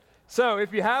So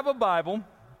if you have a Bible,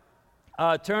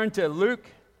 turn to Luke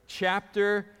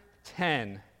chapter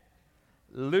 10.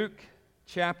 Luke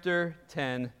chapter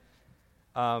 10.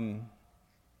 In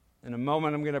a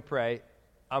moment, I'm going to pray.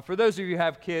 For those of you who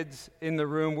have kids in the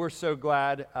room, we're so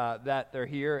glad that they're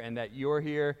here and that you're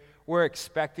here. We're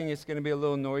expecting it's going to be a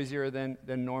little noisier than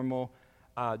normal.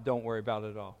 Don't worry about it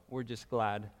at all. We're just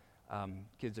glad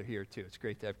kids are here too. It's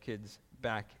great to have kids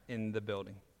back in the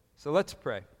building. So let's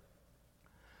pray.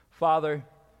 Father,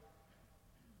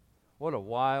 what a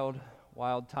wild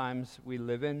times we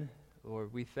live in.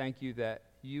 Lord, we thank you that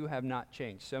you have not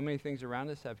changed. So many things around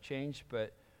us have changed,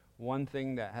 but one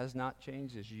thing that has not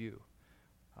changed is you.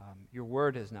 Your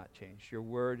word has not changed. Your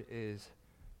word is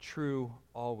true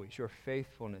always. Your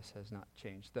faithfulness has not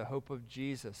changed. The hope of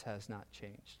Jesus has not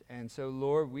changed. And so,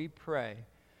 Lord, we pray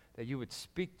that you would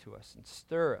speak to us and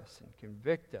stir us and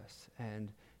convict us and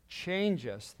change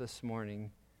us this morning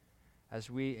as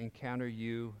we encounter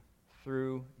you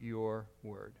through your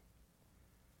word.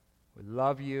 We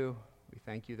love you. We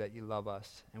thank you that you love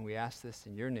us. And we ask this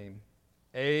in your name.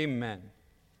 Amen.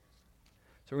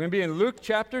 So we're going to be in Luke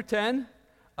chapter 10.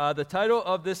 The title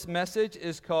of this message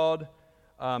is called,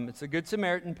 it's a Good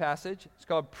Samaritan passage. It's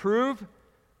called Prove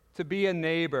to be a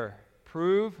Neighbor.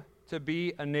 Prove to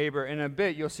be a neighbor. In a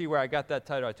bit, you'll see where I got that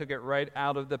title. I took it right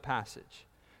out of the passage.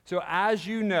 So as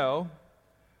you know,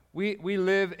 we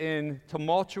live in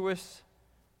tumultuous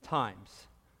times.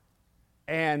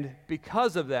 And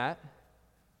because of that,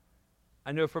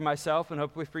 I know for myself and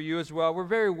hopefully for you as well, we're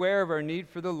very aware of our need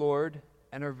for the Lord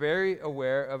and are very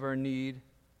aware of our need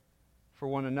for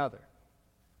one another.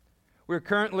 We're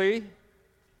currently,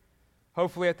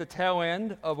 hopefully, at the tail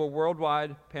end of a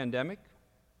worldwide pandemic.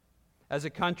 As a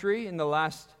country, in the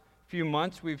last few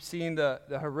months, we've seen the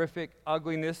horrific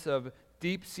ugliness of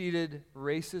deep-seated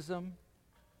racism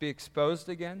be exposed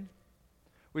again.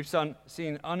 We've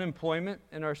seen unemployment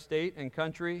in our state and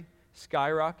country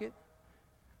skyrocket.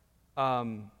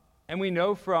 And we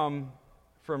know from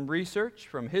research,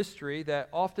 from history, that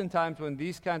oftentimes when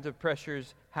these kinds of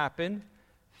pressures happen,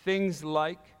 things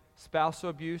like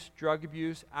spousal abuse, drug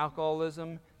abuse,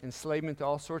 alcoholism, enslavement to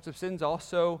all sorts of sins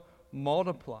also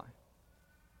multiply.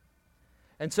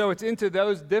 And so it's into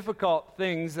those difficult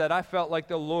things that I felt like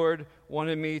the Lord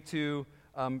wanted me to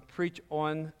preach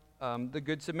on the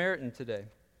Good Samaritan today.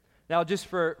 Now, just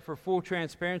for full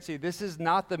transparency, this is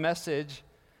not the message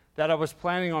that I was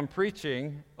planning on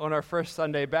preaching on our first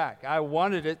Sunday back. I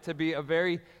wanted it to be a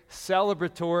very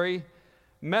celebratory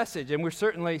message, and we're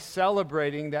certainly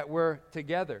celebrating that we're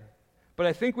together. But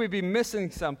I think we'd be missing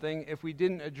something if we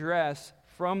didn't address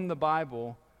from the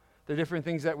Bible the different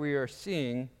things that we are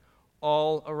seeing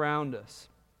all around us.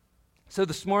 So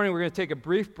this morning we're going to take a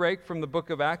brief break from the book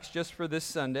of Acts just for this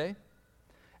Sunday.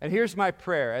 And here's my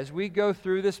prayer. As we go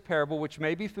through this parable, which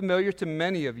may be familiar to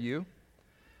many of you,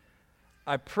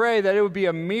 I pray that it would be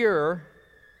a mirror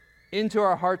into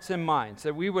our hearts and minds,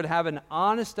 that we would have an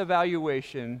honest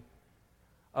evaluation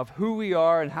of who we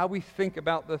are and how we think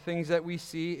about the things that we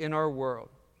see in our world.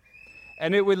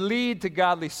 And it would lead to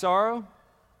godly sorrow,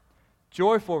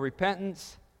 joyful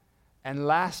repentance, and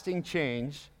lasting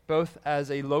change, both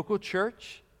as a local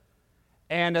church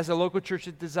and as a local church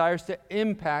that desires to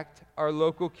impact our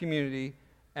local community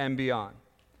and beyond.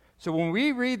 So when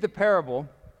we read the parable,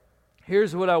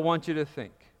 here's what I want you to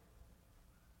think.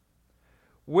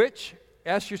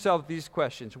 Ask yourself these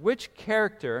questions. Which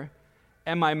character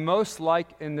am I most like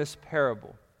in this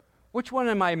parable? Which one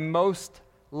am I most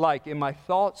like in my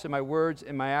thoughts, in my words,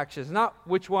 in my actions? Not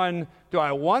which one do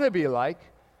I want to be like,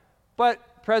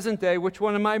 but present day, which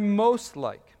one am I most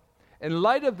like? In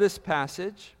light of this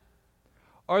passage,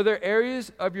 are there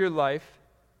areas of your life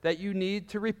that you need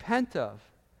to repent of?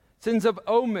 Sins of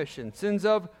omission, sins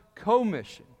of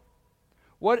commission.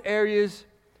 What areas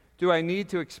do I need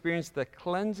to experience the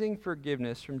cleansing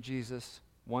forgiveness from Jesus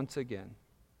once again?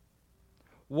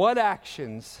 What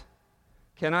actions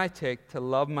can I take to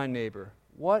love my neighbor?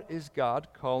 What is God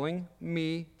calling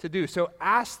me to do? So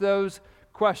ask those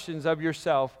questions of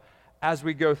yourself as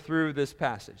we go through this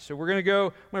passage. So I'm going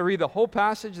to read the whole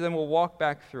passage, then we'll walk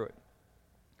back through it.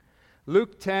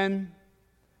 Luke 10,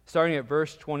 starting at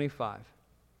verse 25.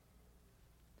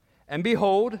 And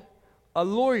behold, a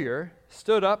lawyer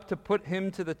stood up to put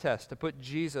him to the test, to put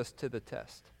Jesus to the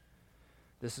test.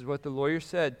 This is what the lawyer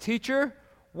said. Teacher,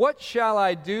 what shall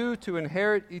I do to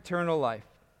inherit eternal life?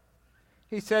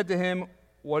 He said to him,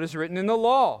 what is written in the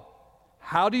law?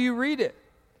 How do you read it?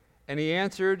 And he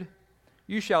answered,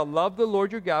 you shall love the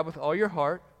Lord your God with all your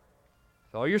heart,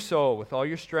 with all your soul, with all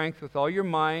your strength, with all your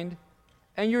mind,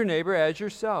 and your neighbor as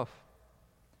yourself.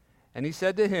 And he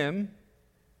said to him,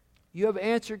 You have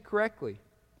answered correctly.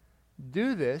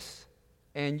 Do this,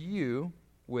 and you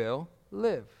will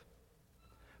live."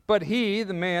 But he,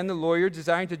 the man, the lawyer,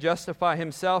 desiring to justify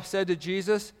himself, said to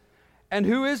Jesus, "And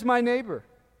who is my neighbor?"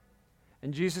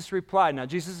 And Jesus replied. Now,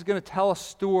 Jesus is going to tell a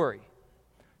story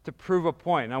to prove a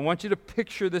point. And I want you to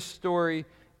picture this story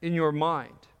in your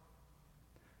mind.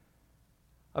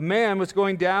 A man was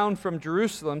going down from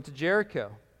Jerusalem to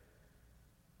Jericho,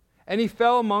 and he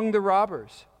fell among the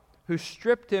robbers, who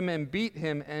stripped him and beat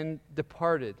him and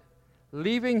departed,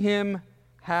 leaving him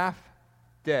half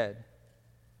dead.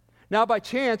 Now by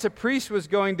chance a priest was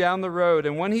going down the road,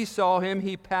 and when he saw him,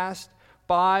 he passed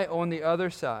by on the other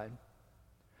side.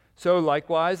 So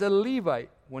likewise a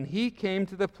Levite, when he came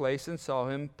to the place and saw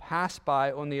him, passed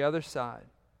by on the other side.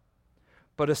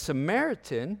 But a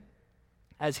Samaritan,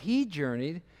 as he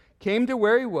journeyed, came to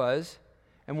where he was,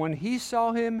 and when he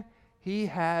saw him, he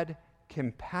had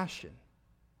compassion.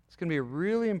 It's going to be a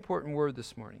really important word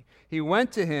this morning. He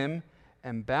went to him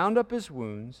and bound up his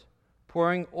wounds,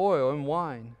 pouring oil and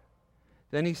wine.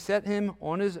 Then he set him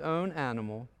on his own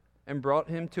animal and brought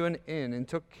him to an inn and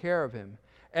took care of him.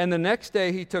 And the next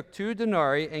day he took 2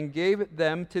 denarii and gave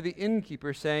them to the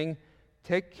innkeeper, saying,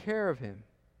 "Take care of him.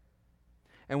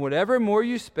 And whatever more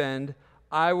you spend,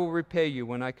 I will repay you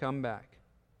when I come back."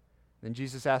 Then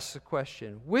Jesus asks a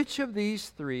question. "Which of these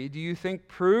 3 do you think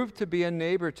proved to be a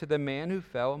neighbor to the man who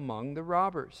fell among the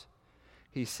robbers?"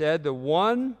 He said, "The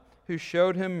one who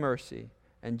showed him mercy."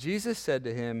 And Jesus said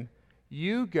to him,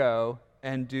 "You go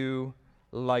and do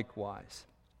likewise."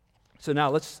 So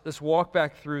now let's walk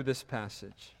back through this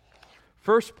passage.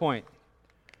 First point,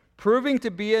 prove to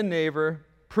be a neighbor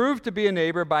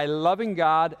by loving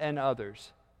God and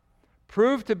others.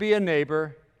 Prove to be a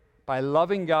neighbor by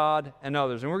loving God and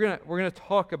others. And we're going to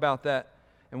talk about that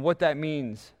and what that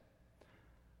means.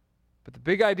 But the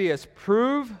big idea is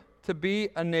prove to be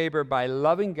a neighbor by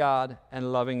loving God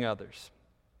and loving others.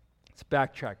 Let's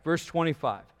backtrack. Verse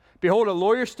 25. "Behold, a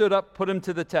lawyer stood up, put him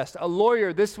to the test." A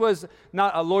lawyer, this was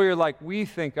not a lawyer like we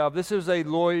think of. This was a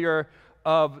lawyer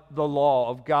of the law,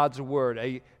 of God's word,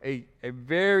 a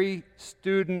very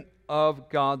student of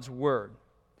God's word.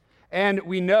 And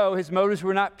we know his motives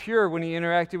were not pure when he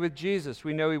interacted with Jesus.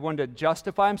 We know he wanted to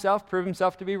justify himself, prove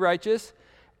himself to be righteous,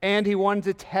 and he wanted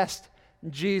to test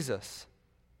Jesus.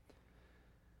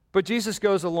 But Jesus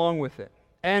goes along with it.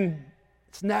 And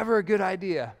it's never a good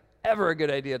idea, ever a good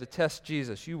idea to test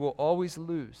Jesus. You will always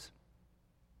lose.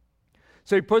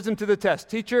 So he puts him to the test.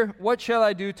 "Teacher, what shall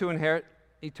I do to inherit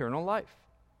eternal life?"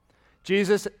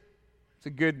 Jesus is a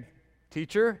good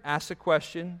teacher, asks a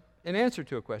question in answer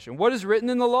to a question. What is written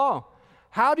in the law?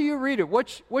 How do you read it?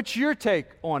 What's your take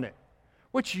on it?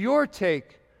 What's your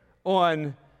take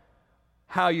on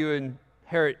how you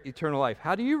inherit eternal life?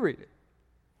 How do you read it?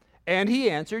 And he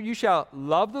answered, "You shall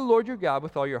love the Lord your God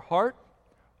with all your heart,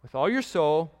 with all your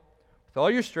soul, with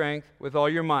all your strength, with all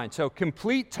your mind." So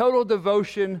complete, total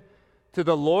devotion to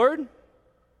the Lord,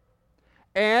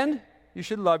 and you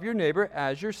should love your neighbor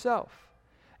as yourself.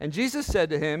 And Jesus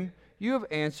said to him, "You have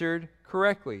answered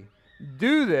correctly.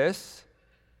 Do this,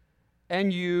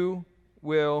 and you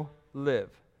will live."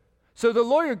 So the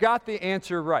lawyer got the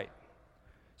answer right.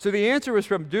 So the answer was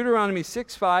from Deuteronomy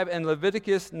 6:5 and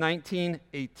Leviticus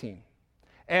 19:18.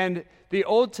 And the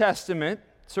Old Testament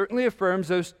certainly affirms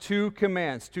those 2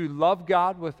 commands, to love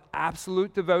God with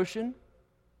absolute devotion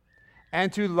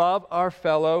and to love our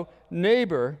fellow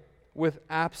neighbor with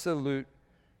absolute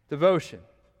devotion.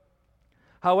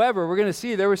 However, we're going to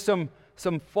see there was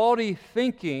some faulty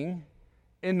thinking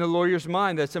in the lawyer's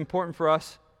mind that's important for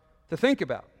us to think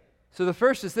about. So the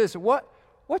first is this: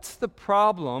 what's the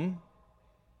problem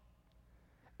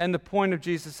and the point of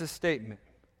Jesus' statement?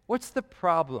 What's the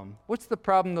problem? What's the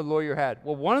problem the lawyer had?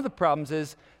 Well, one of the problems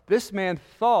is this man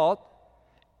thought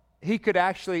he could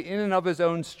actually, in and of his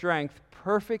own strength,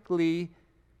 perfectly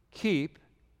keep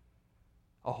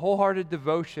a wholehearted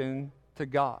devotion to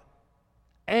God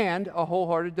and a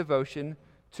wholehearted devotion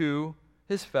to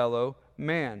his fellow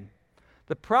man.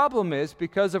 The problem is,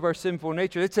 because of our sinful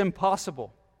nature, it's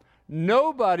impossible.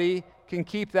 Nobody can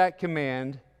keep that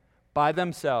command by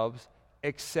themselves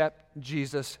except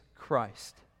Jesus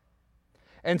Christ.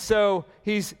 And so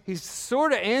he's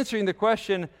sort of answering the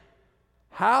question,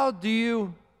 how do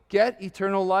you get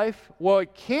eternal life? Well,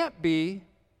 it can't be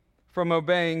from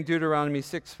obeying Deuteronomy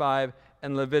 6:5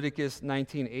 and Leviticus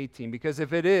 19:18, because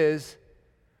if it is,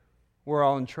 we're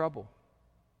all in trouble.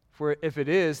 For if it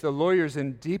is, the lawyer's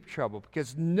in deep trouble,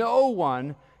 because no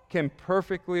one can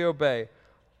perfectly obey.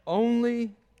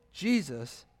 Only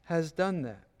Jesus has done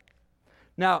that.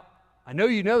 Now, I know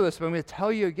you know this, but I'm going to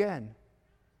tell you again.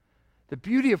 The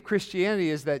beauty of Christianity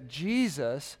is that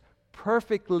Jesus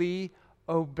perfectly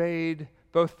obeyed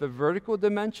both the vertical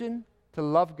dimension, to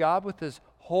love God with his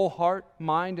whole heart,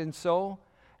 mind, and soul,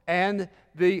 and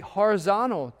the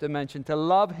horizontal dimension, to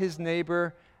love his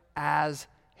neighbor as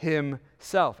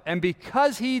himself. And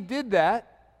because he did that,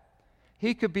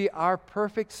 he could be our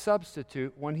perfect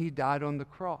substitute when he died on the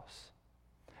cross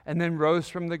and then rose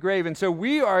from the grave. And so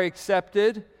we are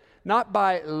accepted not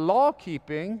by law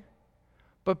keeping,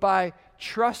 but by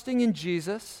trusting in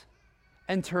Jesus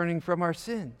and turning from our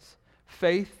sins.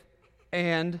 Faith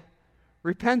and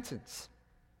repentance.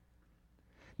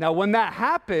 Now, when that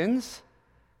happens,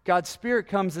 God's Spirit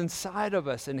comes inside of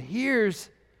us, and here's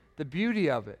the beauty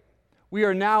of it. We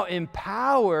are now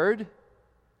empowered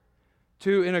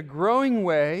to, in a growing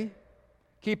way,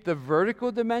 keep the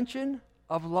vertical dimension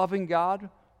of loving God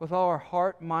with all our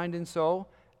heart, mind, and soul,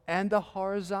 and the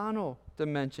horizontal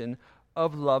dimension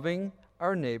of loving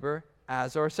our neighbor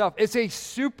as ourselves. It's a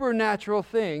supernatural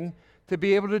thing to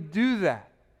be able to do that.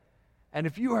 And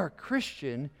if you are a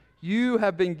Christian, you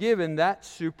have been given that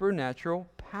supernatural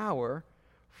power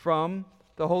from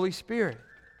the Holy Spirit.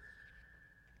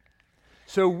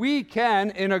 So we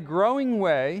can, in a growing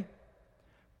way,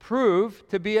 prove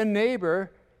to be a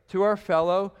neighbor to our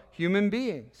fellow human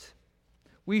beings.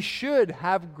 We should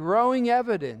have growing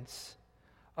evidence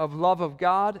of love of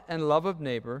God and love of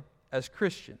neighbor as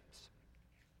Christians.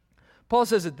 Paul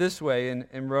says it this way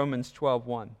in Romans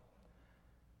 12:1.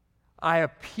 I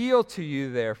appeal to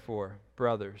you, therefore,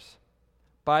 brothers,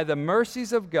 by the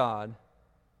mercies of God,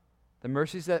 the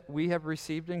mercies that we have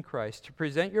received in Christ, to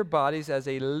present your bodies as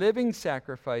a living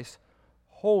sacrifice,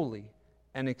 holy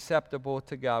and acceptable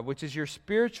to God, which is your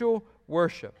spiritual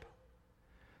worship.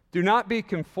 Do not be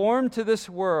conformed to this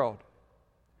world,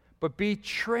 but be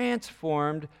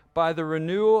transformed by the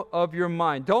renewal of your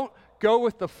mind. Don't go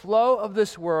with the flow of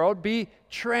this world. Be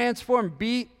transformed.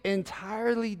 Be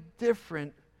entirely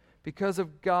different because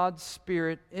of God's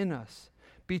Spirit in us.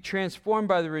 Be transformed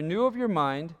by the renewal of your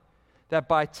mind, that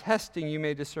by testing you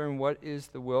may discern what is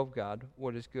the will of God,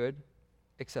 what is good,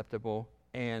 acceptable,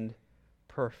 and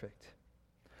perfect.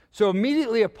 So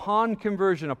immediately upon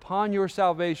conversion, upon your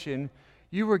salvation,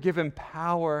 you were given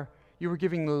power, you were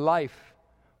given life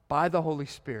by the Holy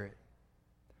Spirit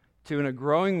to, in a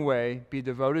growing way, be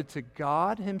devoted to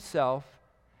God himself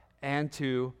and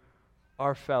to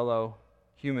our fellow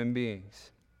human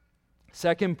beings.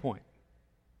 Second point.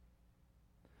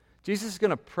 Jesus is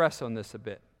going to press on this a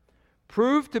bit.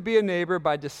 Prove to be a neighbor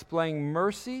by displaying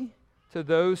mercy to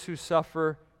those who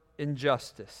suffer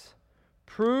injustice.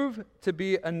 Prove to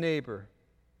be a neighbor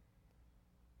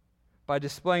by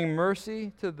displaying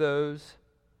mercy to those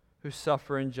who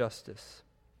suffer injustice.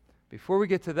 Before we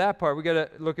get to that part, we got to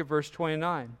look at verse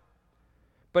 29.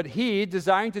 But he,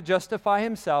 desiring to justify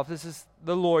himself, this is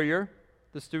the lawyer,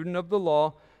 the student of the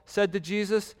law, said to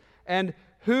Jesus, and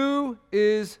who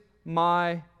is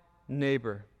my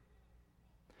neighbor?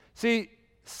 See,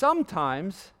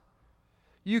 sometimes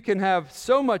you can have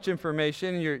so much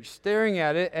information and you're staring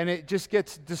at it and it just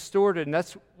gets distorted. And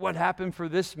that's what happened for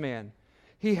this man.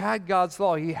 He had God's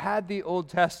law. He had the Old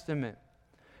Testament.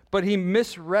 But he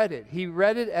misread it. He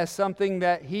read it as something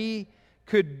that he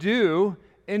could do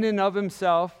in and of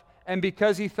himself. And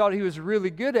because he thought he was really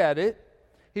good at it,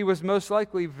 he was most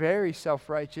likely very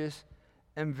self-righteous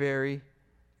and very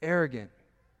arrogant.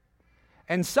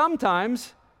 And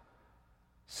sometimes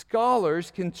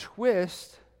scholars can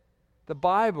twist the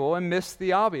Bible and miss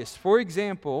the obvious. For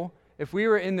example, if we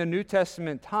were in the New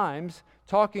Testament times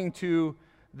talking to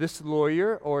this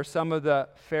lawyer or some of the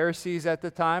Pharisees at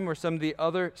the time or some of the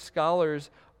other scholars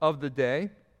of the day,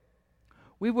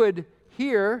 we would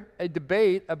hear a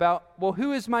debate about, well,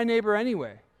 who is my neighbor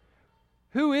anyway?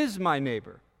 Who is my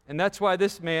neighbor? And that's why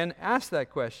this man asked that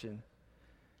question.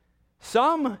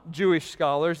 Some Jewish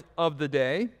scholars of the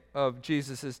day, of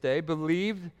Jesus' day,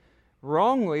 believed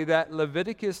wrongly that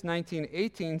Leviticus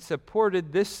 19:18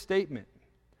 supported this statement.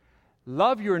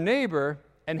 Love your neighbor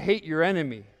and hate your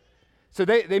enemy. So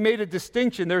they made a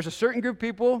distinction. There's a certain group of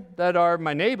people that are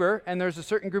my neighbor, and there's a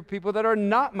certain group of people that are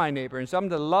not my neighbor. And so I'm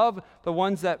to love the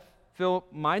ones that fill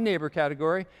my neighbor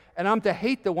category, and I'm to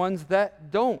hate the ones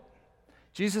that don't.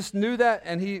 Jesus knew that,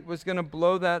 and he was going to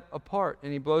blow that apart,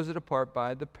 and he blows it apart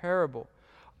by the parable.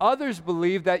 Others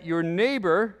believe that your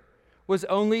neighbor was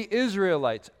only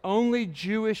Israelites, only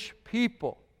Jewish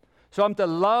people. So I'm to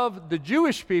love the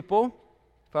Jewish people,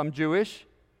 if I'm Jewish,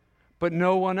 but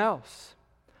no one else.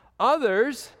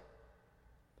 Others,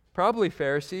 probably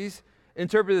Pharisees,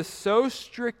 interpreted this so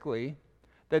strictly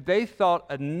that they thought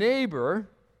a neighbor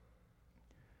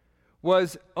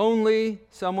was only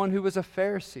someone who was a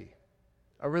Pharisee,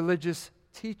 a religious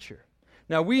teacher.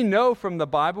 Now, we know from the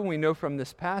Bible, we know from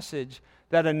this passage,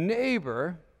 that a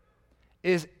neighbor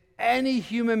is any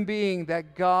human being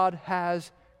that God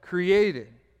has created.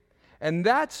 And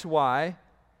that's why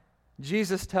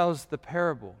Jesus tells the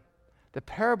parable. The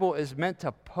parable is meant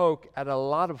to poke at a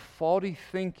lot of faulty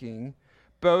thinking,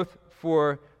 both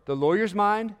for the lawyer's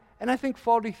mind and I think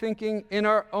faulty thinking in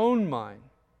our own mind.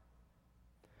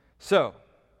 So,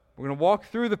 we're going to walk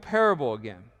through the parable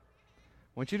again.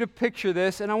 I want you to picture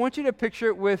this, and I want you to picture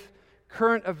it with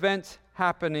current events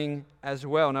happening as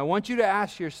well. And I want you to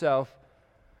ask yourself,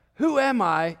 who am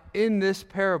I in this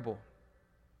parable?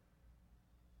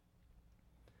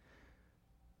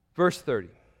 Verse 30.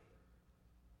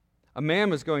 A man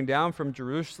was going down from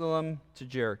Jerusalem to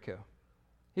Jericho.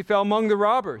 He fell among the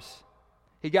robbers.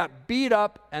 He got beat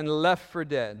up and left for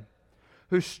dead,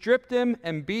 who stripped him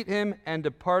and beat him and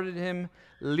departed him,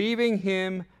 leaving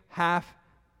him half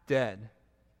dead.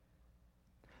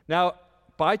 Now,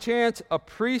 by chance, a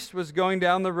priest was going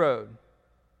down the road,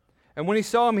 and when he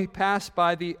saw him, he passed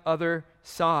by the other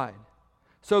side.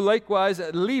 So likewise,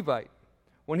 a Levite,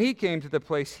 when he came to the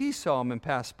place, he saw him and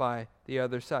passed by the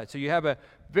other side. So you have a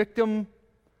victim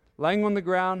laying on the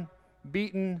ground,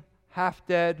 beaten, half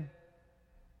dead.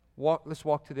 Let's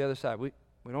walk to the other side. We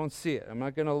don't see it. I'm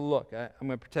not going to look. I'm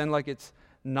going to pretend like it's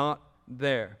not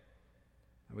there.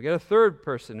 And we get a third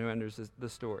person who enters the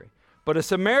story. But a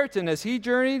Samaritan, as he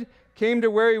journeyed, came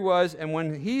to where he was, and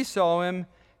when he saw him,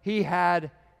 he had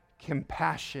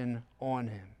compassion on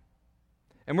him.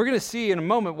 And we're going to see in a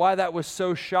moment why that was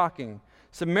so shocking.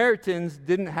 Samaritans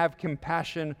didn't have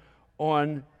compassion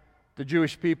on the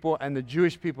Jewish people, and the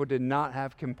Jewish people did not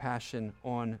have compassion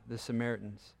on the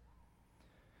Samaritans.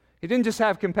 He didn't just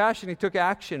have compassion, he took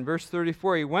action. Verse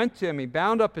 34, he went to him, he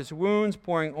bound up his wounds,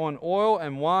 pouring on oil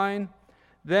and wine.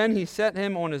 Then he set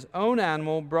him on his own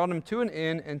animal, brought him to an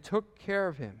inn, and took care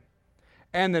of him.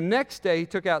 And the next day he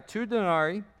took out 2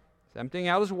 denarii, emptying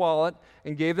out his wallet,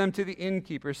 and gave them to the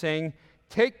innkeeper, saying,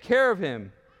 "Take care of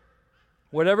him.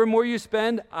 Whatever more you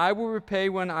spend, I will repay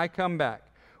when I come back."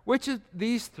 Which of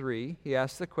these 3, he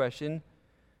asked the question,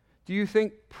 do you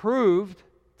think proved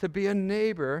to be a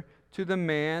neighbor to the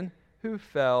man who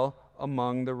fell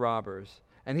among the robbers?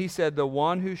 And he said, the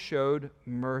one who showed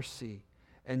mercy.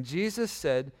 And Jesus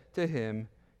said to him,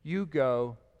 you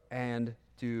go and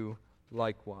do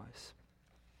likewise.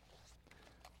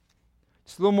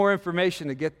 Just a little more information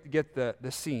to get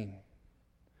the scene.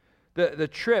 The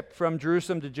trip from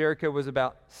Jerusalem to Jericho was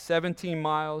about 17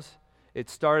 miles. It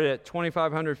started at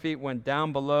 2,500 feet, went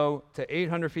down below to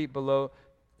 800 feet below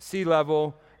sea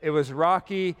level. It was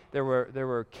rocky. There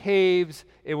were caves.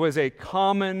 It was a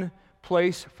common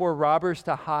place for robbers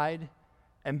to hide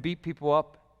and beat people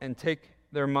up and take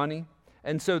their money.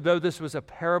 And so though this was a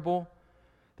parable,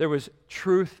 there was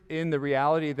truth in the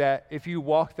reality that if you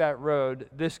walk that road,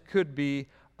 this could be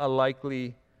a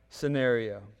likely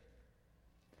scenario.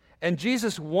 And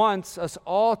Jesus wants us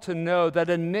all to know that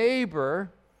a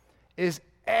neighbor is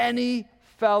any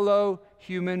fellow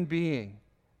human being.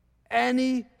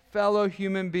 Any fellow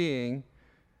human being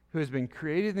who has been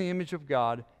created in the image of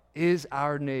God is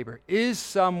our neighbor, is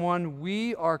someone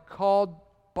we are called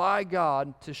by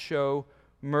God to show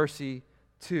mercy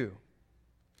to.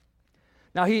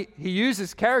 Now, he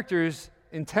uses characters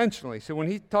intentionally. So when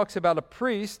he talks about a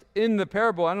priest in the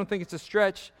parable, I don't think it's a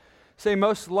stretch. Say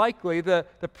most likely the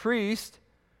priest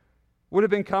would have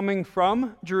been coming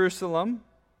from Jerusalem,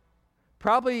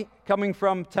 probably coming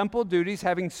from temple duties,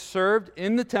 having served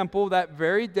in the temple that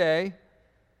very day,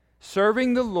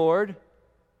 serving the Lord,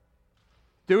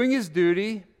 doing his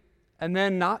duty, and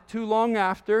then not too long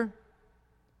after,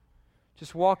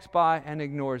 just walks by and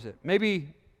ignores it.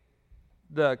 Maybe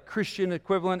the Christian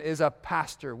equivalent is a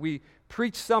pastor. We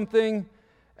preach something,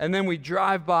 and then we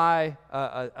drive by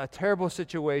a terrible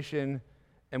situation,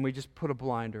 and we just put a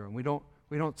blinder on. We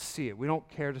don't see it. We don't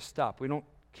care to stop. We don't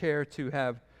care to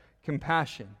have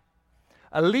compassion.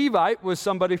 A Levite was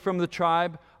somebody from the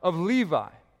tribe of Levi.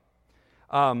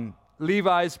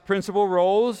 Levi's principal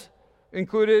roles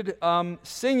included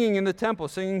singing in the temple,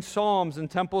 singing psalms and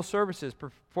temple services,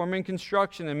 performing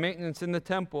construction and maintenance in the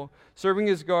temple, serving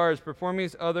as guards, performing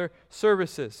his other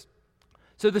services.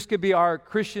 So this could be our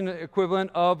Christian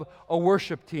equivalent of a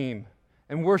worship team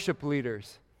and worship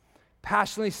leaders,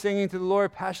 passionately singing to the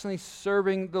Lord, passionately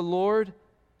serving the Lord,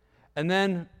 and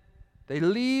then they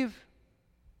leave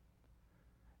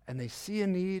and they see a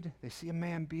need, they see a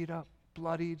man beat up,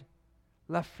 bloodied,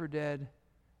 left for dead,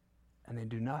 and they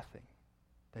do nothing.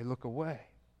 They look away.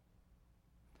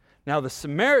 Now the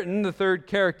Samaritan, the third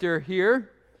character here,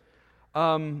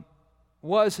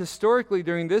 was historically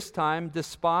during this time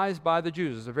despised by the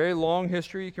Jews. It's a very long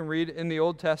history you can read in the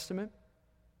Old Testament.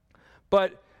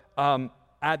 But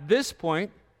at this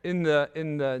point in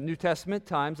the New Testament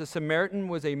times, the Samaritan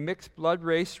was a mixed blood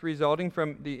race resulting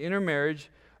from the intermarriage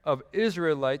of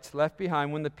Israelites left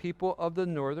behind when the people of the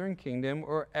northern kingdom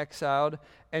were exiled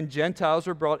and Gentiles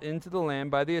were brought into the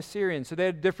land by the Assyrians. So they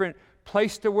had a different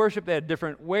place to worship. They had a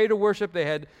different way to worship. They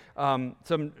had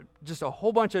just a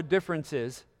whole bunch of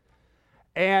differences.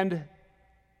 And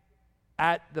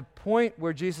at the point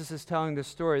where Jesus is telling this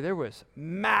story, there was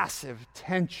massive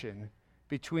tension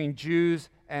between Jews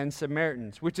and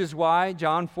Samaritans, which is why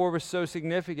John 4 was so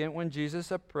significant when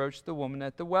Jesus approached the woman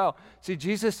at the well. See,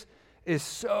 Jesus is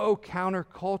so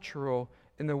countercultural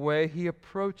in the way he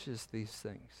approaches these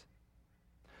things.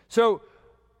 So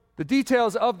the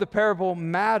details of the parable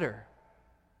matter.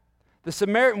 The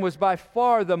Samaritan was by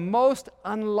far the most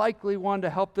unlikely one to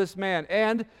help this man.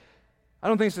 And I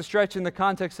don't think it's a stretch in the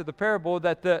context of the parable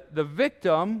that the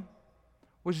victim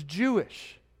was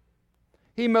Jewish.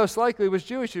 He most likely was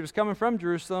Jewish. He was coming from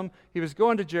Jerusalem. He was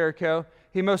going to Jericho.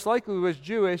 He most likely was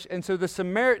Jewish. And so the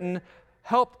Samaritan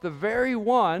helped the very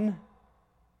one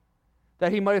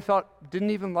that he might have thought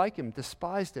didn't even like him,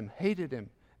 despised him, hated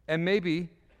him, and maybe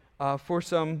for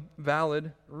some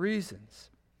valid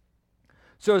reasons.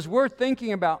 So it's worth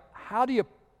thinking about how do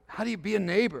you be a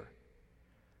neighbor?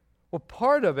 Well,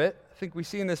 part of it, I think we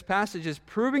see in this passage, is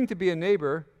proving to be a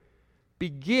neighbor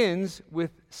begins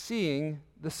with seeing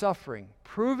the suffering.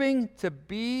 Proving to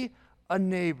be a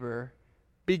neighbor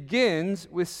begins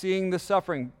with seeing the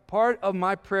suffering. Part of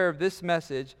my prayer of this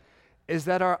message is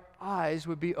that our eyes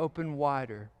would be open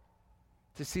wider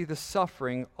to see the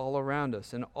suffering all around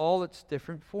us in all its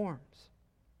different forms.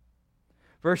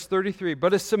 Verse 33,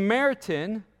 but a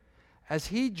Samaritan, as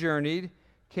he journeyed,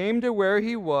 came to where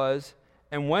he was,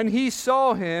 and when he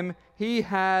saw him, he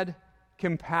had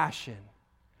compassion.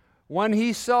 When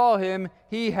he saw him,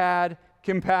 he had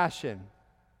compassion.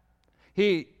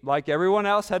 He, like everyone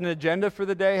else, had an agenda for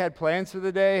the day, had plans for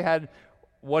the day, had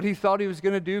what he thought he was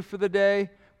going to do for the day,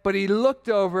 but he looked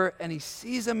over and he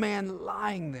sees a man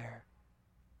lying there,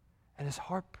 and his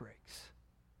heart breaks.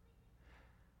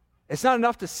 It's not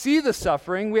enough to see the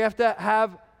suffering. We have to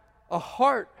have a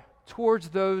heart towards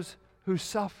those who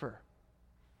suffer.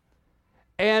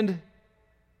 And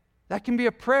that can be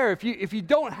a prayer. If you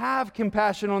don't have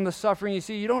compassion on the suffering you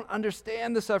see, you don't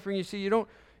understand the suffering you see, you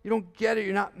don't get it,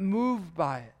 you're not moved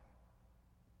by it.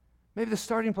 Maybe the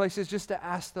starting place is just to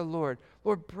ask the Lord,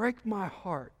 Lord, break my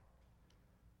heart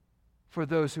for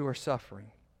those who are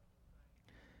suffering.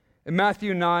 In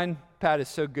Matthew 9, Pat,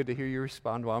 it's so good to hear you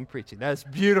respond while I'm preaching. That is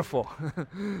beautiful.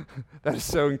 That is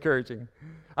so encouraging.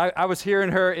 I was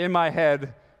hearing her in my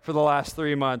head for the last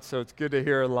 3 months, so it's good to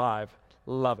hear her live.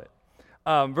 Love it.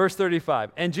 Verse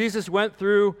 35, and Jesus went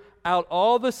throughout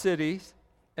all the cities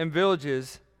and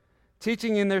villages,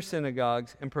 teaching in their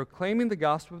synagogues and proclaiming the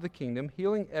gospel of the kingdom,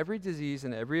 healing every disease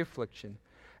and every affliction.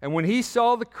 And when he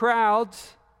saw the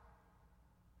crowds,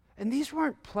 and these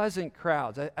weren't pleasant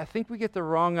crowds. I think we get the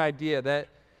wrong idea that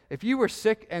if you were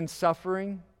sick and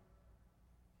suffering,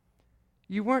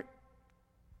 you weren't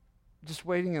just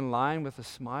waiting in line with a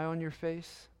smile on your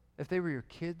face. If they were your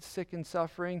kids sick and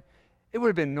suffering, it would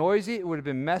have been noisy. It would have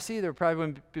been messy. There probably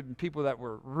would have been people that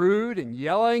were rude and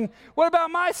yelling. What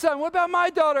about my son? What about my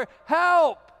daughter?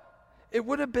 Help! It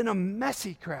would have been a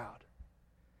messy crowd.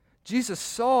 Jesus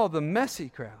saw the messy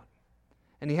crowd,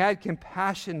 and he had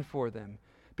compassion for them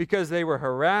because they were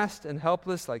harassed and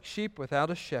helpless like sheep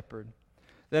without a shepherd.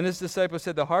 Then his disciples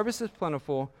said, the harvest is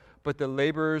plentiful, but the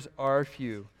laborers are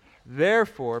few.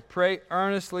 Therefore, pray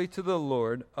earnestly to the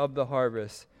Lord of the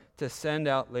harvest to send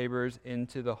out laborers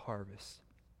into the harvest.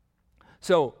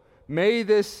 So, may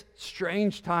this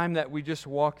strange time that we just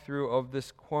walked through of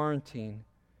this quarantine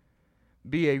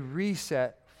be a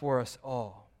reset for us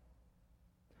all.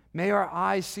 May our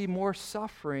eyes see more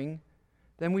suffering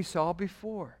than we saw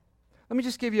before. Let me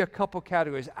just give you a couple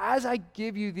categories. As I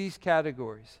give you these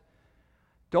categories,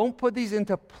 don't put these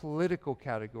into political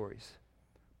categories.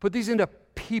 Put these into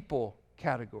people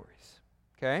categories,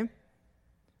 okay?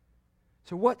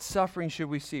 So what suffering should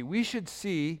we see? We should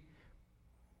see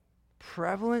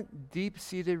prevalent,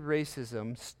 deep-seated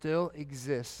racism still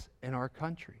exists in our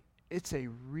country. It's a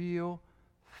real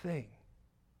thing.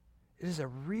 It is a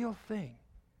real thing.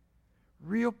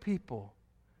 Real people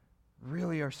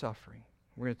really are suffering.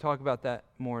 We're going to talk about that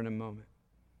more in a moment.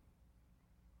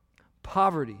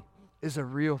 Poverty is a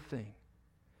real thing.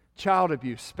 Child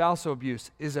abuse, spousal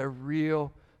abuse is a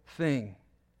real thing.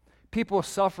 People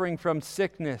suffering from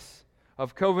sickness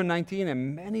of COVID-19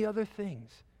 and many other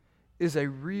things is a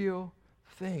real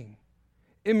thing.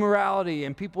 immorality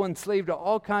and people enslaved to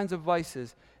all kinds of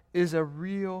vices is a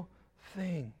real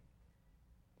thing.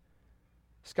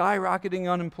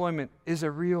 Skyrocketing unemployment is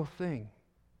a real thing.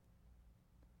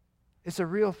 It's a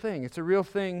real thing. It's a real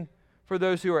thing for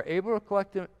those who are able to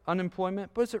collect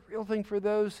unemployment, but it's a real thing for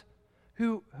those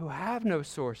who have no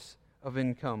source of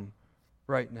income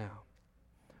right now.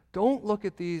 Don't look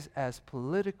at these as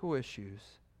political issues,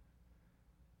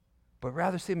 but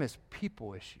rather see them as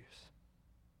people issues.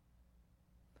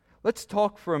 Let's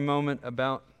talk for a moment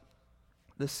about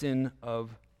the sin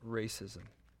of racism.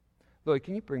 Lloyd,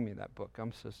 can you bring me that book?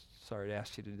 I'm so sorry to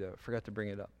ask you to do it. I forgot to bring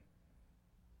it up.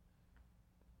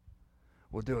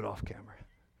 We'll do it off camera.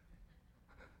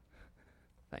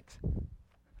 Thanks.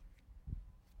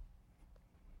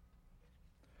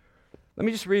 Let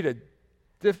me just read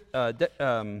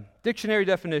a dictionary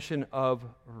definition of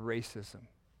racism.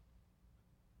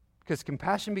 Because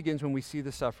compassion begins when we see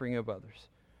the suffering of others.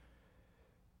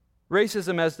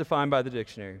 Racism, as defined by the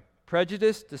dictionary: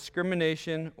 prejudice,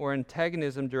 discrimination, or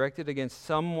antagonism directed against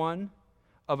someone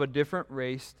of a different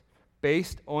race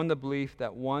based on the belief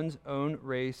that one's own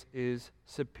race is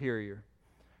superior.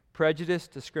 Prejudice,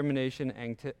 discrimination,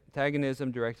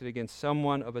 antagonism directed against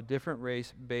someone of a different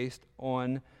race based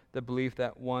on the belief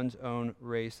that one's own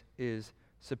race is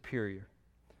superior.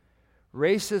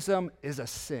 Racism is a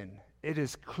sin. It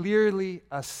is clearly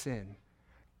a sin.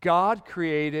 God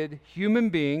created human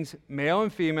beings, male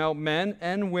and female, men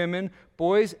and women,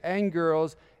 boys and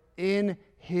girls, in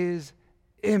His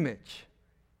image.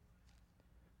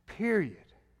 Period.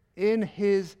 In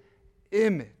His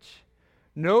image.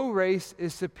 No race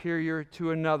is superior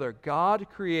to another. God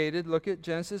created, look at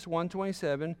Genesis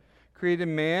 1:27, created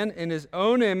man in His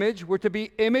own image. We're to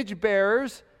be image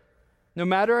bearers, no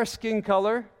matter our skin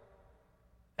color.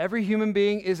 Every human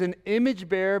being is an image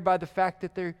bearer by the fact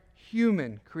that they're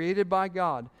human, created by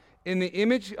God. In the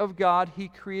image of God, He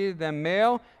created them.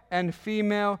 Male and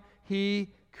female, He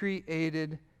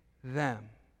created them.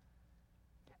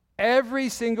 Every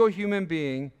single human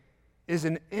being is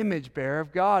an image bearer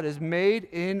of God, is made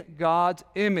in God's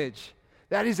image.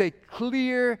 That is a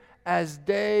clear as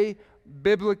day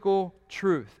biblical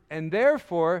truth. And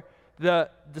therefore, the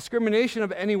discrimination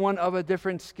of anyone of a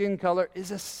different skin color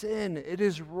is a sin. It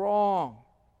is wrong.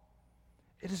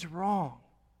 It is wrong.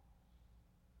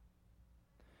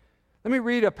 Let me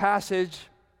read a passage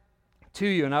to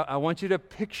you, and I want you to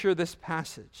picture this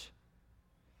passage.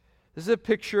 This is a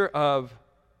picture of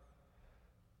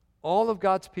all of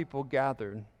God's people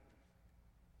gathered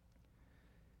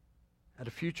at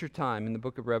a future time in the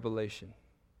book of Revelation.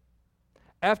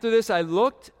 After this I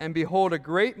looked, and behold, a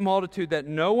great multitude that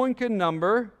no one could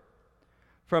number,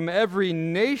 from every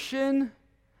nation,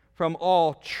 from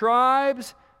all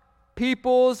tribes,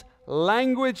 peoples,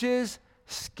 languages,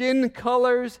 skin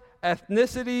colors,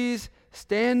 ethnicities,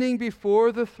 standing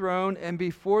before the throne and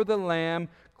before the Lamb,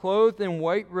 clothed in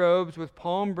white robes with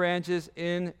palm branches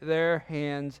in their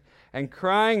hands, and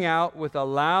crying out with a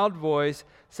loud voice,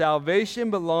 "Salvation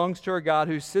belongs to our God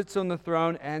who sits on the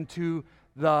throne and to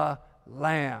the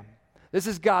Lamb." This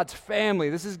is God's family.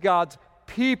 This is God's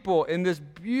people in this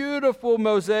beautiful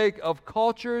mosaic of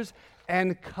cultures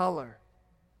and color.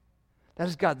 That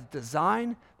is God's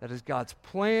design. That is God's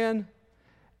plan.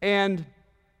 And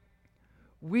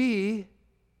we,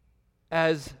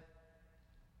 as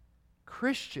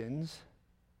Christians,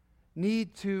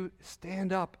 need to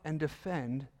stand up and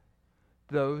defend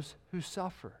those who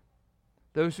suffer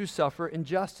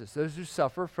injustice, those who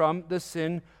suffer from the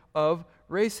sin of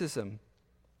racism.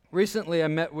 Recently, I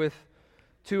met with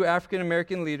two African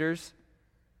American leaders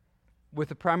with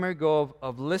the primary goal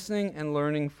of listening and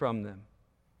learning from them.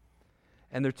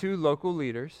 And they're two local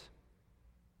leaders.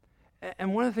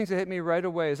 And one of the things that hit me right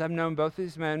away is I've known both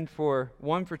these men,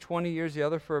 one for 20 years, the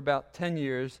other for about 10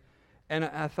 years. And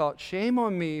I thought, shame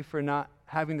on me for not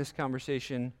having this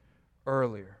conversation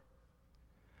earlier.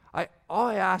 All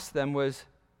I asked them was,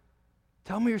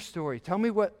 tell me your story. Tell me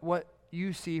what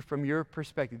you see from your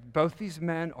perspective. Both these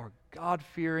men are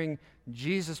God-fearing,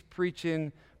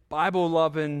 Jesus-preaching,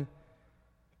 Bible-loving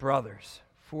brothers,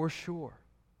 for sure.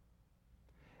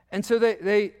 And so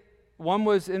one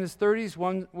was in his 30s,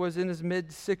 one was in his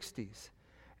mid-60s.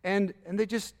 And they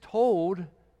just told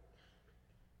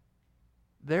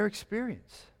their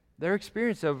experience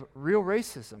of real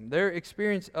racism, their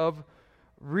experience of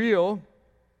real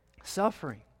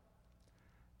suffering,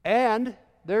 and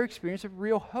their experience of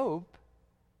real hope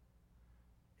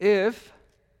if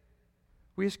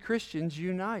we as Christians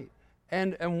unite.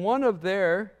 And one of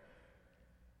their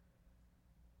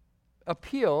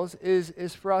appeals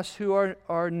is for us who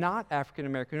are not African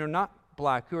American, who are not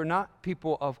black, who are not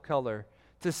people of color,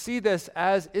 to see this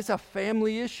as it's a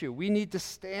family issue. We need to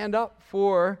stand up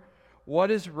for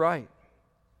what is right.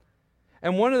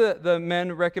 And one of the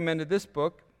men recommended this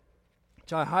book,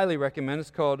 which I highly recommend.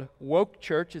 It's called Woke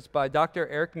Church. It's by Dr.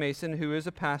 Eric Mason, who is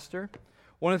a pastor.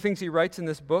 One of the things he writes in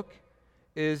this book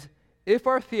is, if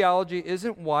our theology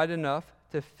isn't wide enough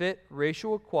to fit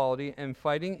racial equality and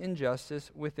fighting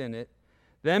injustice within it,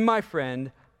 then, my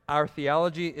friend, our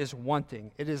theology is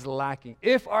wanting. It is lacking.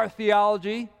 If our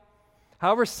theology,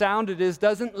 however sound it is,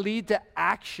 doesn't lead to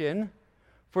action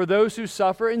for those who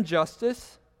suffer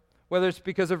injustice, whether it's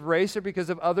because of race or because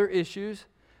of other issues,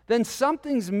 then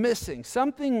something's missing.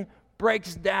 Something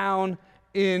breaks down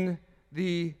in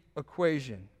the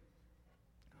equation.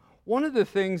 One of the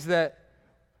things that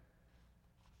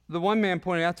the one man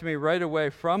pointed out to me right away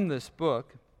from this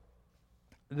book,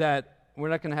 that we're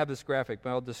not going to have this graphic, but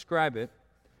I'll describe it,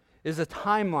 is a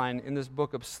timeline in this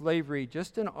book of slavery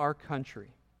just in our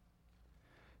country.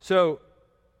 So,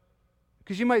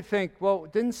 because you might think, well,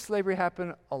 didn't slavery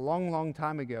happen a long, long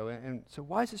time ago? And so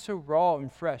why is it so raw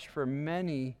and fresh for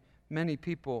many, many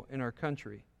people in our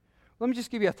country? Let me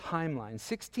just give you a timeline.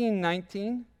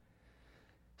 1619,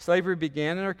 slavery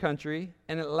began in our country,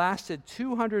 and it lasted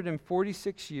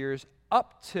 246 years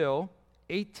up till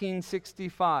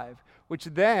 1865, which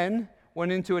then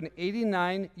went into an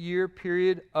 89-year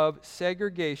period of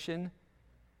segregation,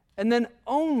 and then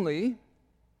only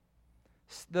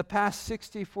the past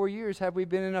 64 years have we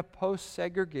been in a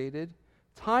post-segregated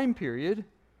time period,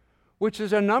 which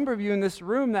is a number of you in this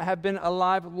room that have been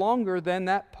alive longer than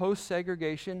that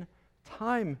post-segregation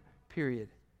time period.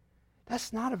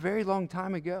 That's not a very long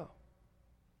time ago.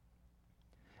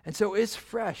 And so it's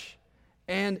fresh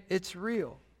and it's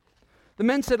real. The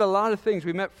men said a lot of things.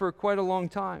 We met for quite a long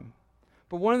time.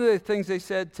 But one of the things they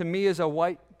said to me as a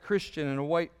white Christian and a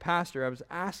white pastor, I was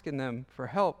asking them for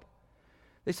help.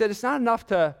 They said it's not enough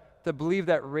to believe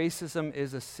that racism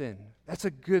is a sin. That's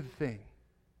a good thing.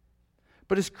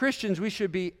 But as Christians, we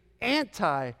should be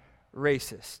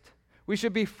anti-racist. We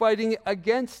should be fighting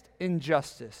against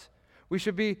injustice. We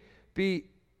should be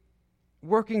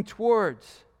working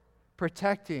towards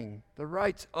protecting the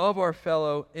rights of our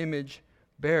fellow image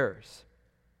bearers.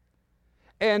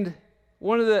 And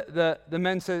one of the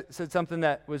men said something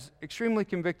that was extremely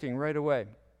convicting right away.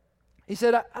 He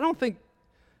said, Joe, I don't think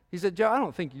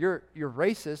you're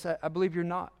racist. I believe you're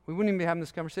not. We wouldn't even be having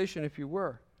this conversation if you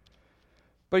were.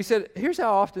 But he said, here's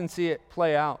how I often see it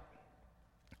play out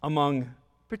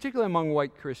particularly among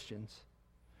white Christians.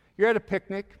 You're at a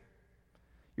picnic.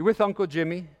 You're with Uncle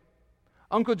Jimmy.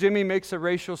 Uncle Jimmy makes a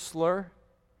racial slur,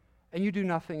 and you do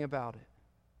nothing about it.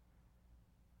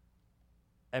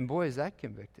 And boy, is that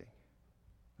convicting.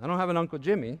 I don't have an Uncle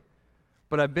Jimmy,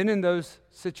 but I've been in those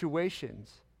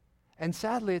situations. And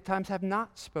sadly, at times have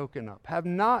not spoken up, have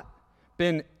not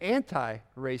been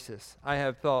anti-racist. I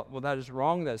have thought, well, that is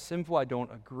wrong, that is sinful, I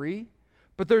don't agree.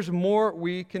 But there's more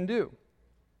we can do.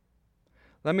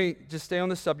 Let me just stay on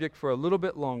the subject for a little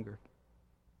bit longer.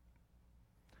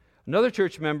 Another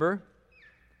church member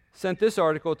sent this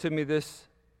article to me this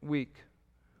week.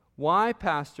 White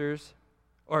pastors,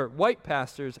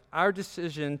 our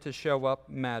decision to show up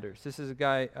matters. This is a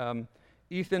guy,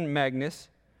 Ethan Magnus.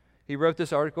 He wrote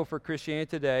this article for Christianity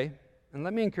Today. And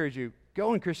let me encourage you,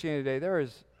 go on Christianity Today. There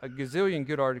is a gazillion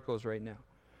good articles right now.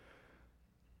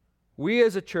 We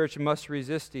as a church must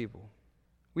resist evil.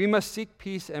 We must seek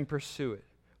peace and pursue it.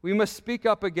 We must speak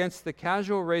up against the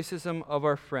casual racism of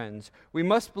our friends. We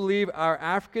must believe our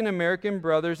African American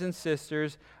brothers and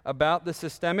sisters about the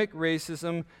systemic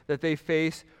racism that they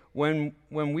face when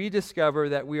we discover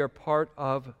that we are part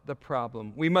of the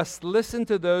problem. We must listen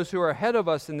to those who are ahead of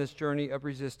us in this journey of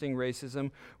resisting racism.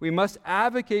 We must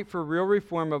advocate for real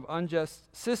reform of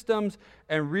unjust systems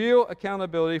and real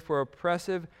accountability for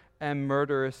oppressive and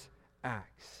murderous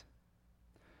acts.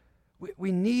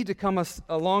 We need to come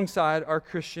alongside our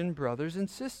Christian brothers and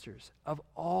sisters of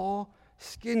all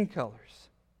skin colors.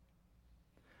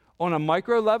 On a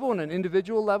micro level, on an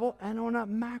individual level, and on a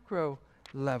macro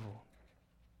level.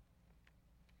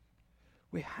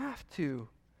 We have to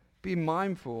be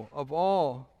mindful of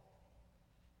all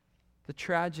the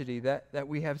tragedy that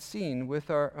we have seen with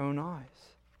our own eyes.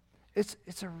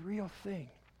 It's a real thing.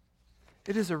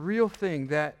 It is a real thing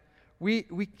that we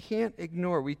can't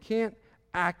ignore. We can't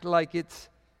act like it's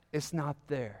not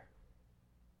there.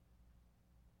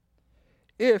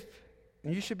 And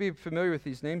you should be familiar with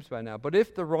these names by now, but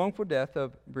if the wrongful death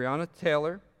of Breonna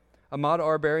Taylor, Ahmaud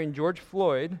Arbery, and George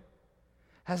Floyd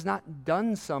has not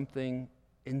done something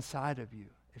inside of you,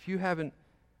 if you haven't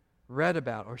read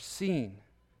about or seen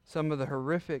some of the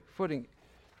horrific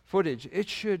footage, it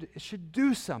should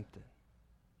do something.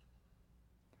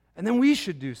 And then we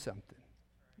should do something.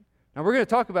 Now, we're going to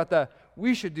talk about the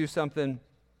we should do something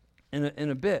in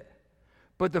a bit.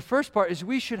 But the first part is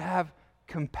we should have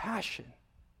compassion.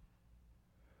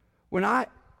 When I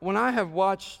have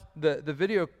watched the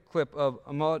video clip of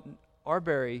Ahmaud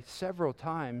Arbery several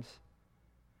times,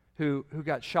 who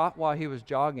got shot while he was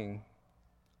jogging,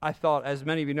 I thought, as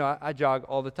many of you know, I jog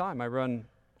all the time. I run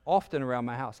often around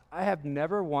my house. I have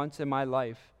never once in my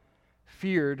life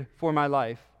feared for my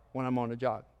life when I'm on a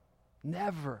jog.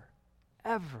 Never,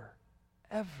 ever,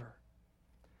 ever.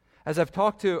 As I've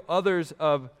talked to others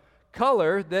of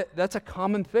color, that's a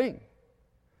common thing.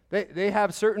 They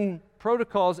have certain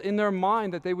protocols in their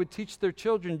mind that they would teach their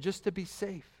children just to be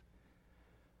safe.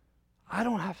 I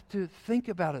don't have to think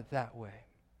about it that way.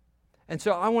 And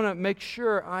so I want to make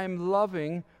sure I'm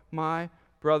loving my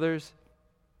brothers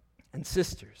and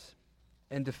sisters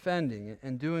and defending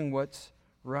and doing what's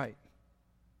right.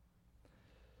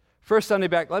 First Sunday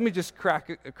back, let me just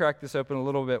crack this open a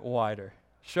little bit wider.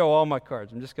 Show all my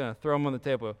cards. I'm just going to throw them on the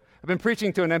table. I've been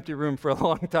preaching to an empty room for a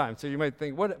long time, so you might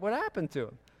think, what happened to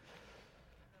him?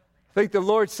 I think the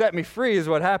Lord set me free is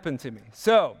what happened to me.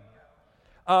 So,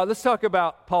 let's talk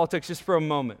about politics just for a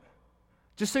moment.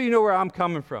 Just so you know where I'm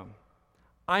coming from.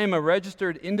 I am a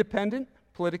registered independent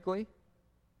politically,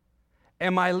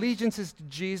 and my allegiance is to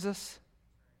Jesus,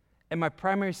 and my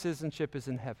primary citizenship is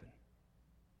in heaven.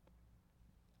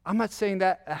 I'm not saying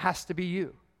that it has to be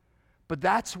you, but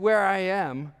that's where I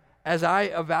am as I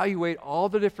evaluate all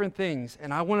the different things,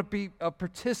 and I want to be a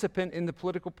participant in the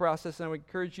political process, and I would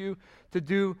encourage you to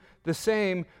do the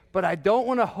same, but I don't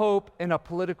want to hope in a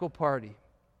political party.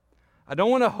 I don't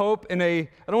want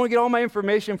to get all my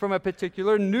information from a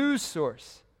particular news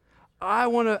source. I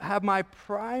want to have my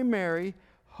primary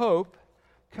hope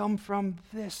come from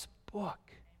this book,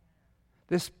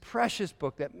 this precious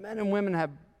book that men and women have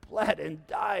bled and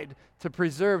died to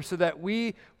preserve so that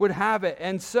we would have it.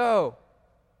 And so,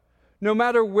 no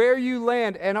matter where you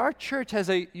land, and our church has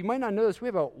you might not know this, we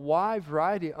have a wide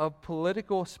variety of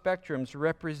political spectrums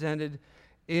represented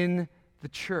in the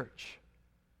church.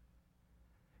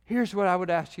 Here's what I would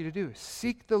ask you to do.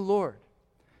 Seek the Lord.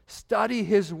 Study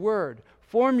His Word.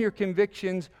 Form your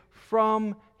convictions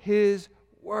from His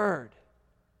Word.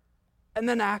 And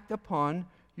then act upon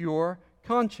your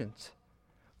conscience.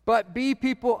 But be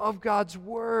people of God's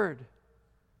Word.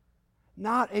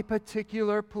 Not a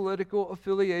particular political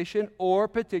affiliation or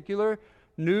particular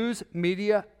news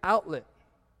media outlet.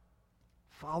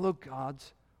 Follow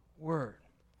God's Word.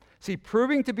 See,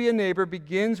 proving to be a neighbor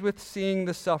begins with seeing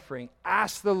the suffering.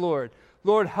 Ask the Lord,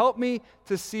 Lord, help me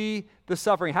to see the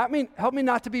suffering. Help me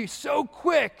not to be so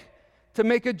quick to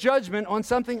make a judgment on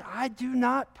something I do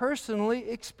not personally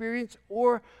experience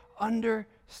or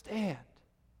understand.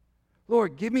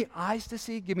 Lord, give me eyes to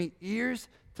see, give me ears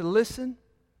to listen.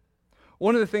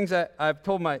 One of the things that I've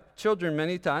told my children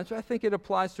many times, but I think it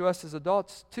applies to us as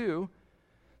adults too,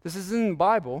 this isn't in the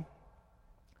Bible,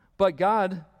 but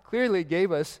God clearly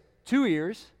gave us 2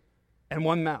 ears and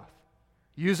 1 mouth.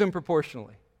 Use them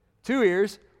proportionally. 2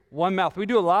 ears, 1 mouth. We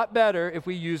do a lot better if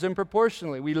we use them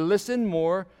proportionally. We listen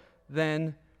more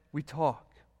than we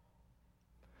talk.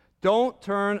 Don't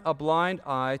turn a blind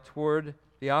eye toward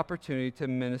the opportunity to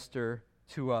minister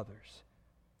to others.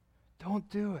 Don't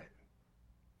do it.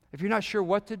 If you're not sure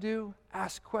what to do,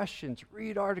 ask questions,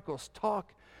 read articles,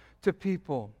 talk to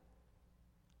people.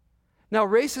 Now,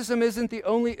 racism isn't the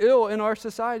only ill in our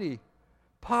society.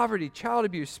 Poverty, child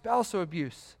abuse, spousal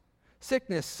abuse,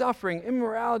 sickness, suffering,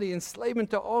 immorality, enslavement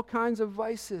to all kinds of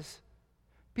vices.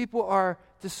 People are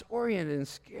disoriented and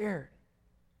scared.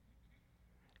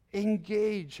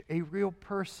 Engage a real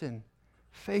person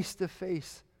face to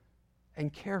face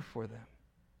and care for them.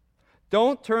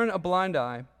 Don't turn a blind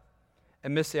eye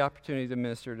and miss the opportunity to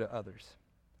minister to others.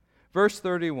 Verse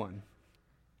 31.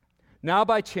 Now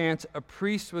by chance a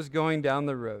priest was going down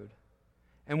the road,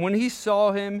 and when he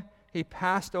saw him, he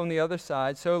passed on the other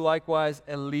side, so likewise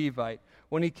a Levite.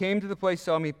 When he came to the place,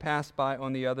 saw him, he passed by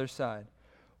on the other side.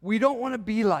 We don't want to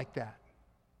be like that.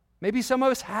 Maybe some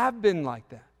of us have been like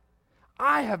that.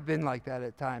 I have been like that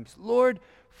at times. Lord,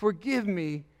 forgive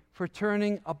me for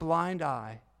turning a blind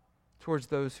eye towards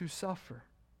those who suffer.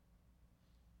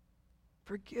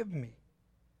 Forgive me.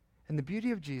 And the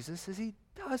beauty of Jesus is He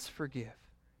does forgive.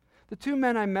 The 2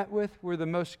 men I met with were the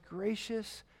most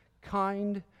gracious,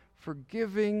 kind,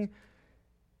 forgiving,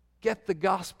 get the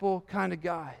gospel kind of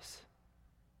guys.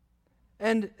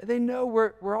 And they know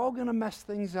we're all going to mess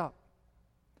things up.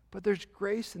 But there's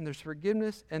grace and there's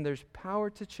forgiveness and there's power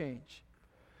to change.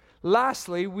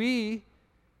 Lastly, we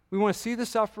want to see the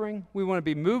suffering. We want to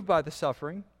be moved by the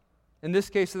suffering. In this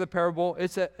case of the parable,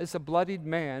 it's a bloodied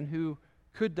man who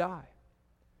could die.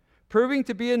 Proving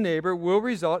to be a neighbor will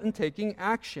result in taking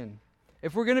action.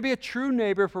 If we're going to be a true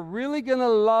neighbor, if we're really going to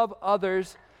love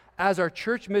others, as our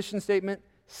church mission statement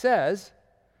says,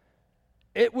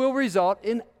 it will result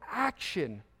in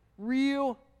action,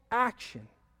 real action.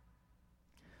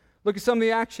 Look at some of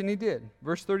the action he did.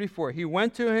 Verse 34, he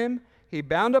went to him, he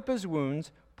bound up his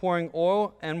wounds, pouring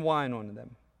oil and wine on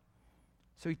them.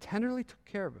 So he tenderly took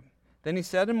care of him. Then he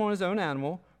set him on his own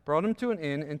animal, brought him to an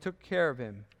inn, and took care of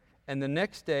him. And the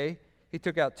next day he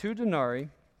took out 2 denarii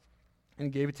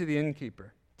and gave it to the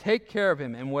innkeeper. Take care of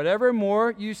him, and whatever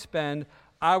more you spend,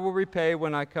 I will repay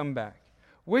when I come back.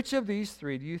 Which of these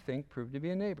 3 do you think proved to be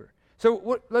a neighbor?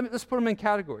 So let's put them in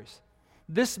categories.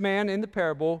 This man in the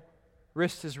parable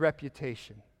risked his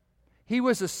reputation. He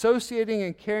was associating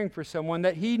and caring for someone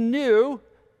that he knew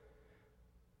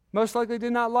most likely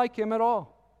did not like him at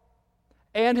all.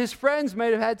 And his friends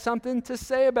may have had something to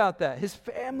say about that. His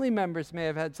family members may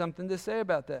have had something to say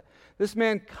about that. This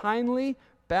man kindly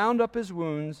bound up his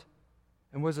wounds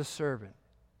and was a servant.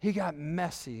 He got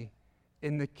messy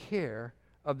in the care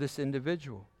of this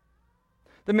individual.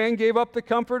 The man gave up the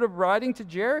comfort of riding to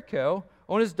Jericho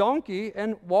on his donkey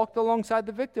and walked alongside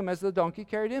the victim as the donkey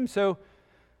carried him. So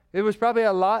it was probably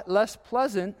a lot less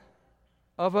pleasant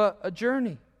of a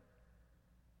journey.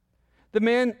 The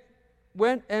man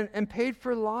went and paid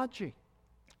for lodging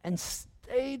and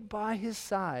stayed by his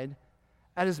side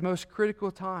at his most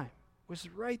critical time, was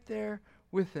right there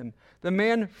with him. The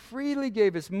man freely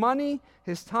gave his money,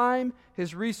 his time,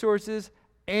 his resources,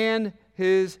 and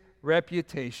his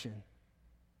reputation.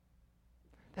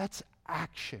 That's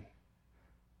action.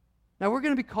 Now, we're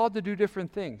going to be called to do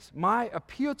different things. My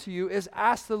appeal to you is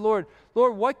ask the Lord,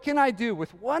 Lord, what can I do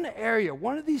with one area,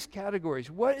 one of these categories?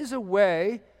 What is a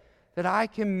way that I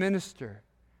can minister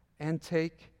and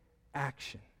take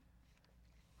action?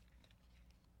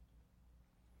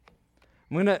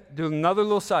 I'm going to do another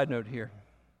little side note here.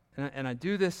 And I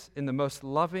do this in the most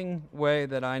loving way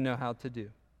that I know how to do.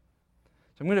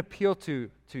 So I'm going to appeal to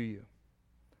you.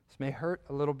 This may hurt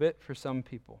a little bit for some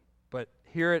people, but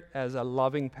hear it as a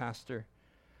loving pastor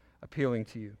appealing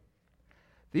to you.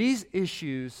 These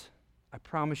issues, I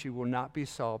promise you, will not be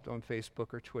solved on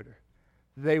Facebook or Twitter.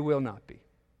 They will not be.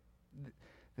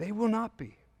 They will not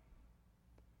be.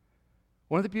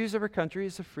 One of the beauties of our country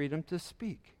is the freedom to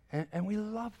speak, and we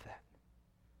love that.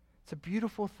 It's a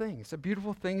beautiful thing. It's a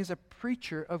beautiful thing as a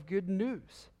preacher of good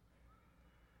news.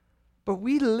 But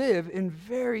we live in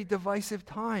very divisive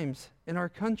times in our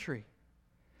country.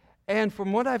 And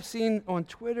from what I've seen on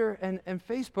Twitter and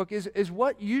Facebook is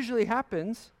what usually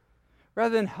happens,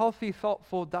 rather than healthy,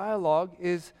 thoughtful dialogue,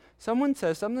 is someone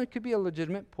says something that could be a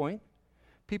legitimate point.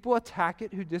 People attack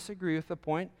it who disagree with the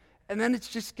point, and then it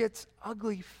just gets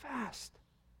ugly fast.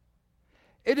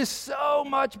 It is so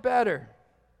much better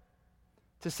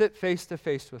to sit face to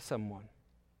face with someone.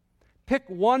 Pick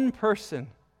one person,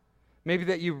 maybe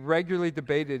that you regularly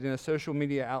debated in a social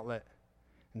media outlet,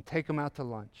 and take them out to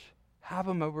lunch. Have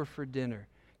them over for dinner.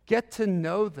 Get to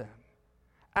know them.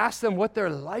 Ask them what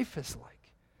their life is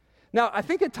like. Now, I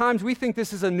think at times we think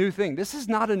this is a new thing. This is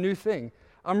not a new thing.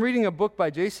 I'm reading a book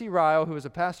by J.C. Ryle, who was a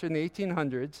pastor in the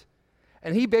 1800s,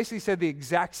 and he basically said the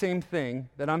exact same thing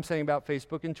that I'm saying about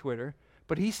Facebook and Twitter,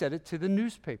 but he said it to the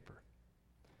newspaper.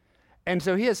 And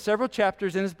so he has several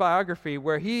chapters in his biography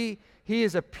where he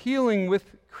is appealing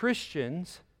with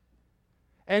Christians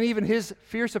and even his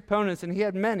fierce opponents, and he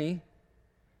had many,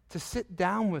 to sit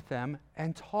down with them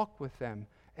and talk with them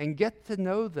and get to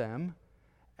know them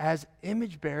as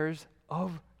image bearers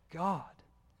of God.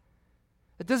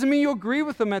 It doesn't mean you'll agree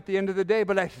with them at the end of the day,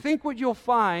 but I think what you'll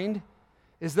find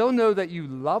is they'll know that you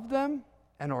love them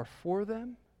and are for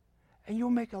them, and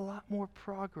you'll make a lot more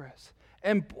progress.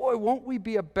 And boy, won't we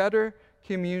be a better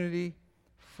community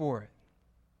for it.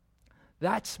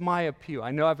 That's my appeal.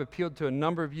 I know I've appealed to a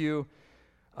number of you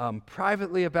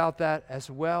privately about that as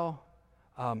well.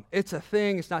 It's a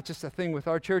thing. It's not just a thing with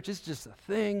our church. It's just a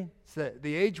thing. It's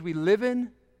the age we live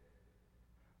in.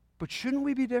 But shouldn't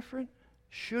we be different?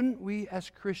 Shouldn't we as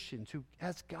Christians, who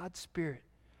has God's Spirit,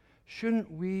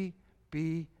 shouldn't we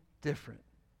be different?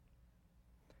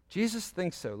 Jesus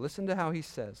thinks so. Listen to how he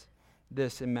says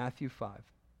this in Matthew 5.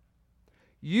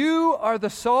 You are the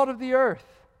salt of the earth.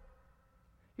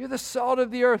 You're the salt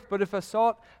of the earth, but if a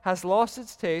salt has lost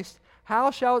its taste,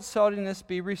 how shall its saltiness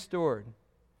be restored?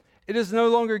 It is no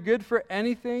longer good for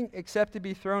anything except to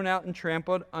be thrown out and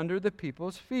trampled under the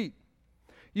people's feet.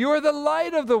 You are the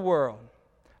light of the world.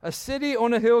 A city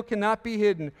on a hill cannot be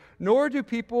hidden, nor do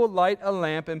people light a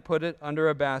lamp and put it under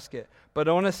a basket, but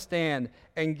on a stand,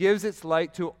 and gives its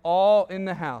light to all in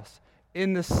the house.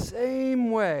 In the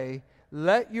same way,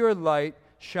 let your light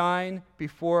shine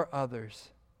before others,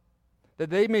 that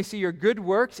they may see your good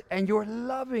works and your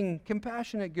loving,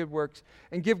 compassionate good works,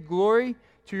 and give glory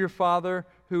to your Father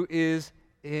who is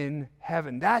in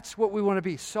heaven. That's what we want to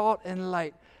be, salt and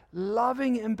light,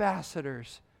 loving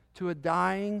ambassadors to a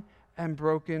dying and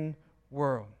broken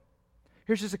world.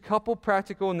 Here's just a couple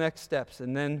practical next steps,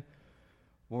 and then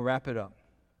we'll wrap it up.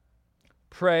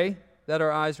 Pray that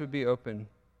our eyes would be open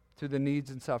to the needs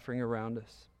and suffering around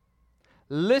us.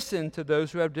 Listen to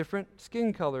those who have different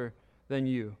skin color than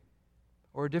you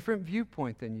or a different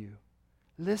viewpoint than you.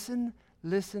 Listen,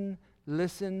 listen,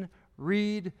 listen,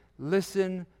 read,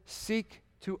 listen, seek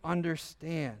to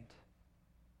understand.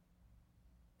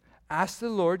 Ask the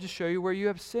Lord to show you where you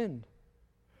have sinned.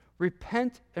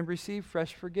 Repent and receive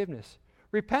fresh forgiveness.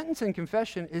 Repentance and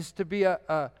confession is to be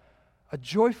a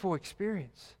joyful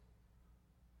experience.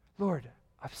 Lord,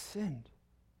 I've sinned.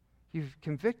 You've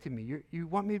convicted me. You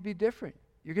want me to be different.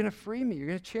 You're going to free me. You're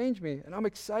going to change me. And I'm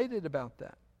excited about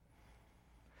that.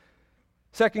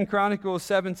 2 Chronicles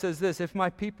 7 says this, if my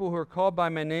people who are called by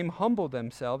my name humble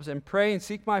themselves and pray and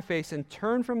seek my face and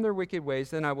turn from their wicked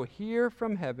ways, then I will hear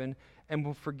from heaven and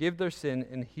will forgive their sin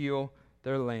and heal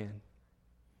their land.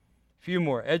 A few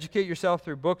more. Educate yourself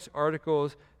through books,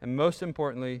 articles, and most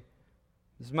importantly,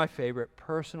 this is my favorite,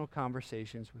 personal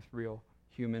conversations with real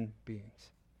human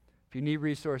beings. If you need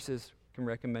resources, I can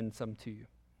recommend some to you.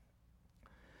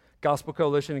 Gospel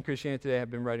Coalition and Christianity Today have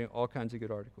been writing all kinds of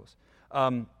good articles.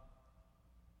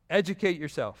 Educate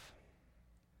yourself.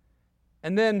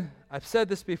 And then, I've said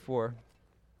this before,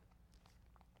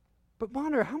 but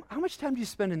monitor how much time do you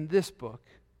spend in this book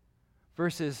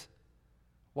versus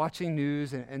watching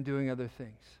news and doing other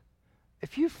things?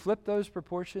 If you flip those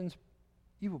proportions,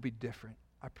 you will be different,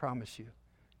 I promise you.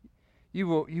 You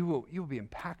will be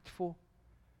impactful.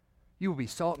 You will be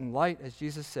salt and light, as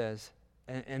Jesus says,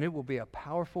 and it will be a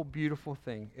powerful, beautiful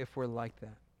thing if we're like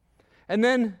that. And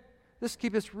then, let's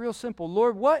keep this real simple.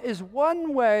 Lord, what is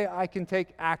one way I can take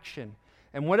action?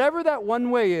 And whatever that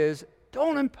one way is,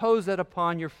 don't impose that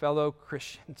upon your fellow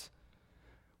Christians.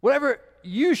 Whatever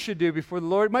you should do before the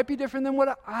Lord might be different than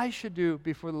what I should do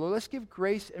before the Lord. Let's give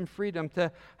grace and freedom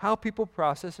to how people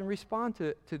process and respond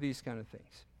to these kind of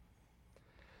things.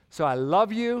 So I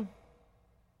love you.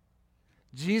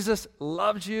 Jesus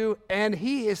loves you, and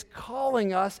he is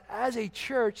calling us as a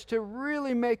church to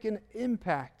really make an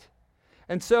impact.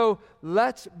 And so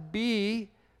let's be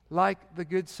like the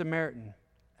Good Samaritan,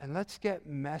 and let's get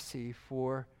messy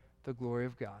for the glory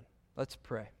of God. Let's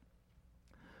pray.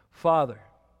 Father,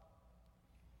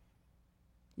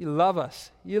 you love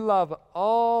us. You love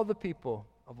all the people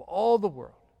of all the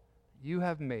world you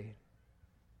have made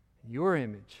in your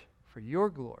image for your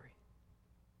glory.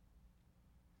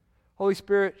 Holy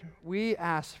Spirit, we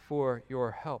ask for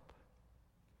your help.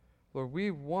 Lord,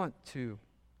 we want to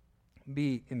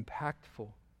be impactful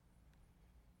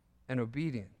and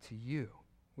obedient to you.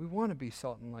 We want to be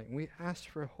salt and light, and we ask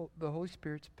for the Holy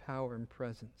Spirit's power and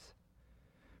presence.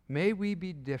 May we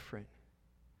be different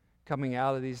coming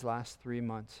out of these last 3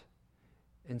 months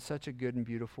in such a good and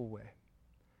beautiful way.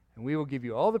 And we will give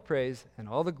you all the praise and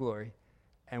all the glory,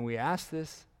 and we ask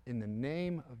this in the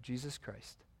name of Jesus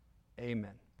Christ.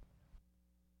 Amen.